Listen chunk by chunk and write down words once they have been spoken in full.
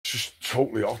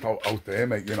totally hot out there,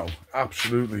 mate, you know.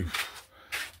 Absolutely.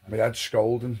 My head's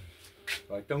scalding.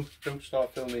 Right, don't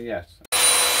start filming yet.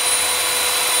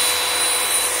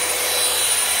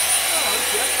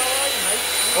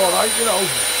 Alright, you know.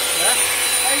 Yeah.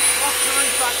 Hey, last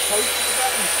night's that coast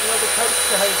to the coast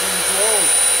to Hadrians Wall.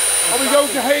 Oh, we go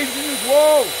to Hadrians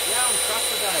Wall. Yeah, on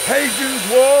Saturday. Hadrians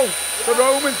Wall. Yeah. The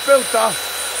Romans built that.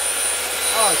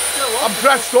 Oh, it's still up. I'm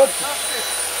dressed up.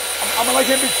 Fantastic. I'm like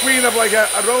in between of like a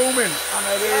Roman and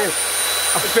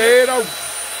a Pharaoh.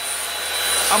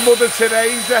 And Mother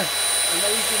Teresa.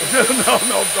 Amazing. No.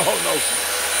 Oh,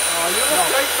 you look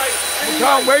great, mate. We Anyway.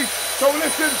 can't wait. So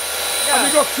listen, Yeah. have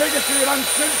you got tickets for your Aunt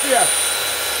Cynthia?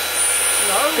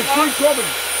 No, Is she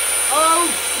coming? Oh!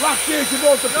 Last year she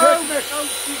bought the picnic. No,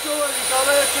 she's already got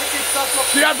her tickets. That's what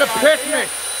She had the picnic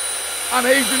on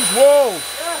Hadrians Wall.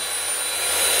 Yeah.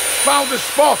 Found a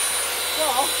spot.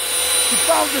 What? She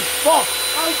found a spot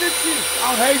How did she?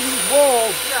 on Hadrians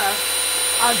Wall. Yeah.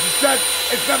 And she said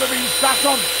it's never been sat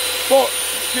on. But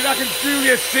she reckons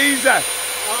Julius Caesar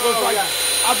was like,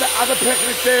 had a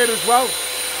picnic there as well. Oh,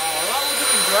 that would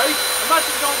have been great.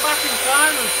 Imagine going back in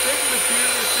time and sitting with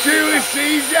Julius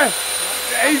Caesar.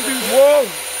 Hadrians Wall.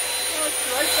 Oh, it's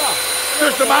great, that.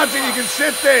 Just imagine you can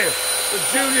sit there with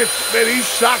Julius, where he's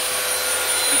sat.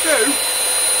 You do?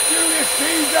 Julius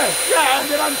Caesar. Yeah.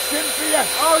 And your Aunt Cynthia.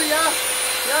 Oh, yeah.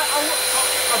 Yeah,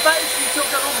 I bet she took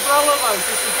an umbrella though,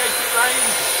 just in case it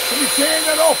rains. Can you turn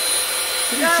it up?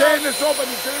 Can you turn this up and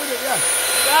you're doing it, yeah?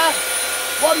 Yeah.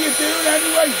 What are you doing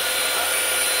anyway?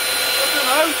 I don't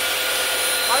know.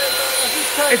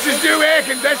 It's his new air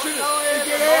conditioner.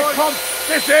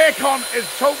 This aircon is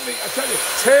totally, I tell you,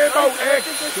 turbo air.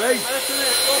 Great.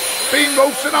 Been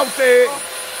roasting out there.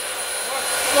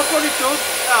 Look what it does.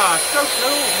 Ah, it's so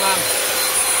cool, man.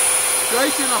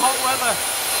 Great in the hot weather.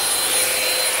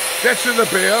 Gets in the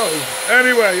BO.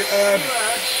 Anyway,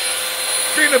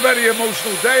 it's been a very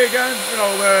emotional day again, you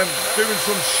know, doing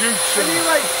some shoots.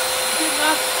 Anyway, you didn't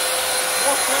ask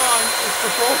what time is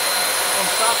the bus on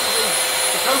Saturday?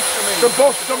 The coach to me. The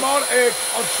bus tomorrow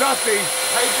on Saturday.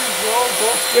 Hadrians Wall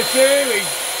bus. It's early.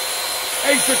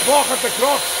 8 o'clock at the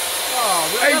cross.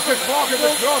 Oh, 8 o'clock at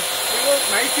the cross. We won't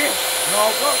make it.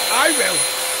 No, I will.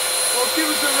 Well, give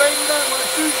us a ring then.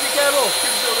 As soon as you get up,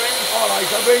 give us a ring. Alright,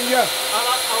 I'll ring you.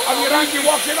 Have you rang your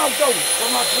washing out though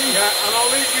from last week? Yeah, and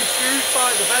I'll leave your shoes by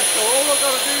the bed, so all I've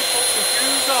got to do is put my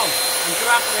shoes on and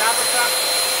grab my haversack.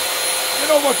 You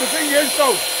know what the thing is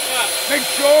though? Yeah. Make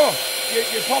sure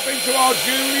you pop into our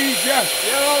Julie's, yeah?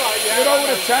 Yeah, alright, yeah. You're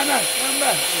over a tenner,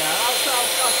 remember? Yeah, I'll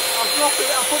drop it,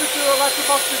 I'll put it through a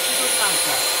letterbox if she doesn't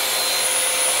answer.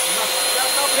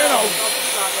 You know. I'll do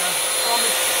that, yeah.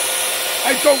 Promise.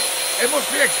 I don't, it must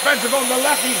be expensive on the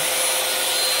lefty.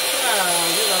 Yeah,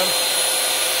 you know.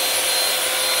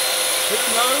 Who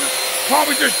knows? Can't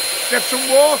we just get some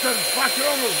water and splash it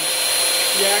on us?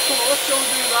 Yeah, come on, let's go and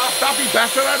do that. That'd be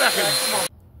better, I reckon. Yeah, come on.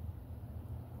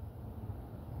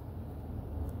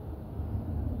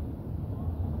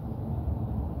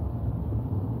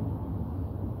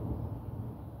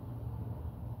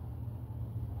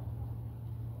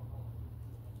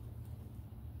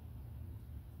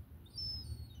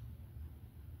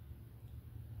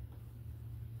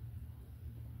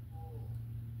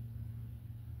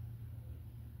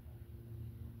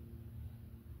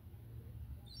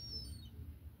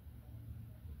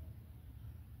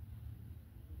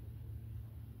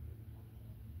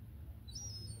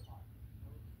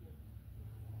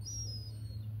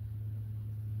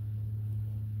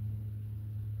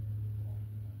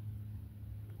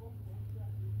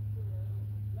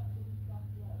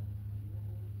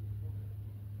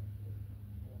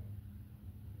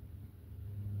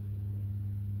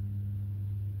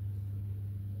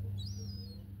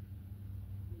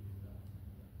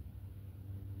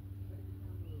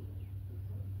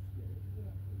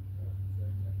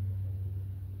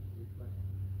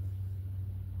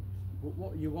 But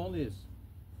what you want is,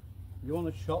 you want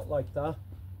a shot like that,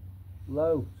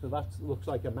 low, so that looks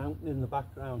like a mountain in the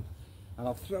background. And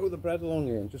I'll throw the bread along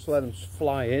here and just let them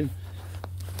fly in.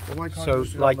 So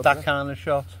like that kind of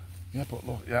shot. Yeah, but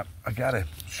look, yeah, I get it.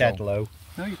 Dead low.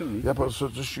 No, you don't need Yeah, but so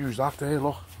just use that there,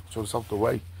 look, so it's out the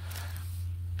way.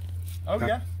 Oh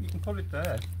yeah, you can put it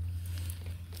there.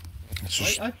 It's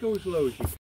just... I'd go as low as you can.